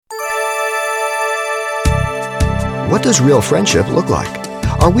What does real friendship look like?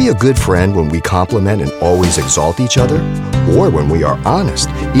 Are we a good friend when we compliment and always exalt each other? Or when we are honest,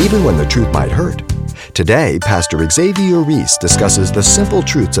 even when the truth might hurt? Today, Pastor Xavier Reese discusses the simple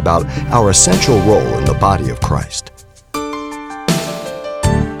truths about our essential role in the body of Christ.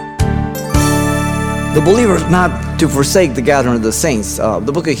 The believer is not to forsake the gathering of the saints. The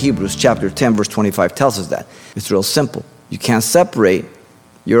book of Hebrews chapter 10 verse 25 tells us that. It's real simple. You can't separate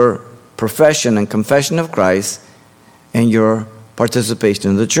your profession and confession of Christ and your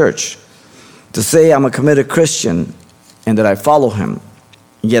participation in the church. To say I'm a committed Christian and that I follow him,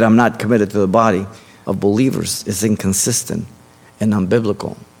 yet I'm not committed to the body of believers is inconsistent and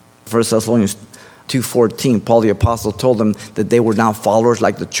unbiblical. 1 Thessalonians 2:14, Paul the apostle told them that they were now followers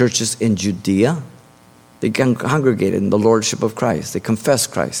like the churches in Judea. They congregated in the Lordship of Christ. They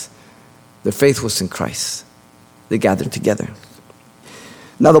confessed Christ. Their faith was in Christ. They gathered together.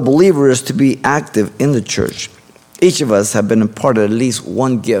 Now the believer is to be active in the church. Each of us have been imparted at least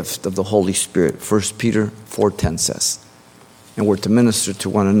one gift of the Holy Spirit, 1 Peter 4:10 says. And we're to minister to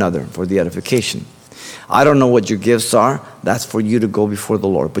one another for the edification. I don't know what your gifts are. That's for you to go before the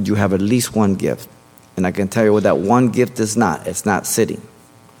Lord. But you have at least one gift. And I can tell you what that one gift is not. It's not sitting.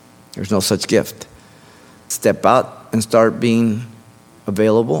 There's no such gift. Step out and start being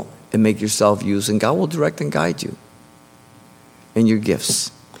available and make yourself use, and God will direct and guide you in your gifts.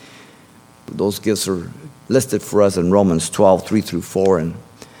 Those gifts are listed for us in Romans 12:3-4, and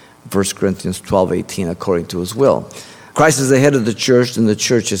 1 Corinthians 12:18, according to his will. Christ is the head of the church, and the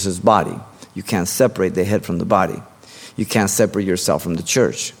church is his body. You can't separate the head from the body. You can't separate yourself from the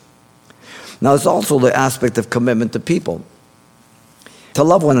church. Now, there's also the aspect of commitment to people. To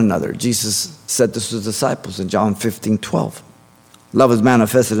love one another. Jesus said this to his disciples in John 15:12. Love is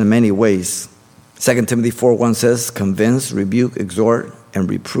manifested in many ways. 2 Timothy 4:1 says, convince, rebuke, exhort, and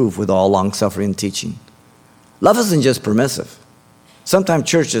reprove with all long-suffering and teaching. Love isn't just permissive. Sometimes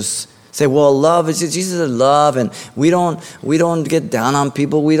churches say, well, love is Jesus is love, and we don't get down on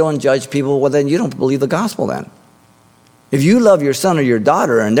people, we don't judge people. Well, then you don't believe the gospel then. If you love your son or your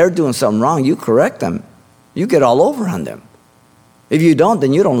daughter and they're doing something wrong, you correct them. You get all over on them. If you don't,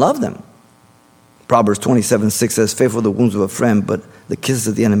 then you don't love them. Proverbs 27:6 says, faithful are the wounds of a friend, but the kisses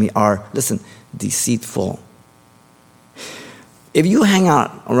of the enemy are, listen, deceitful. If you hang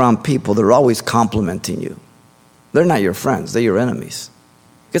out around people that are always complimenting you, they're not your friends, they're your enemies.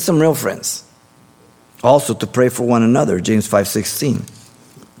 Get some real friends. Also to pray for one another, James 5:16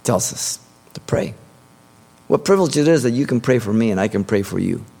 tells us to pray. What privilege it is that you can pray for me and I can pray for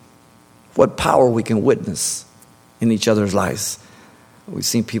you. What power we can witness in each other's lives. We've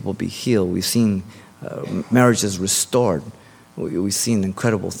seen people be healed. We've seen marriages restored. We've seen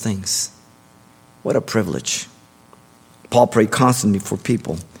incredible things. What a privilege. Paul prayed constantly for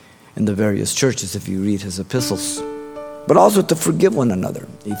people in the various churches if you read his epistles. But also to forgive one another.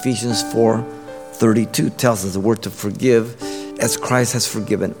 Ephesians 4:32 tells us the word to forgive as Christ has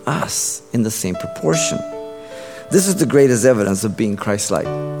forgiven us in the same proportion. This is the greatest evidence of being Christ-like,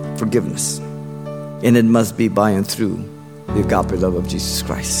 forgiveness. And it must be by and through the agape love of Jesus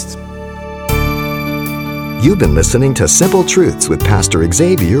Christ. You've been listening to Simple Truths with Pastor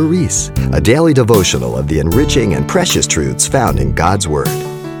Xavier Reese, a daily devotional of the enriching and precious truths found in God's Word.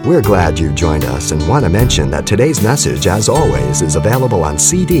 We're glad you joined us and want to mention that today's message, as always, is available on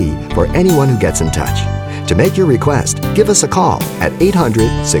CD for anyone who gets in touch. To make your request, give us a call at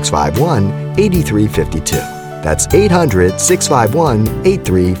 800-651-8352. That's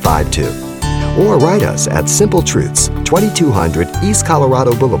 800-651-8352. Or write us at Simple Truths, 2200 East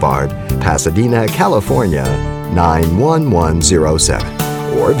Colorado Boulevard, Pasadena, California, 91107.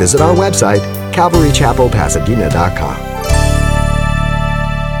 Or visit our website, calvarychapelpasadena.com.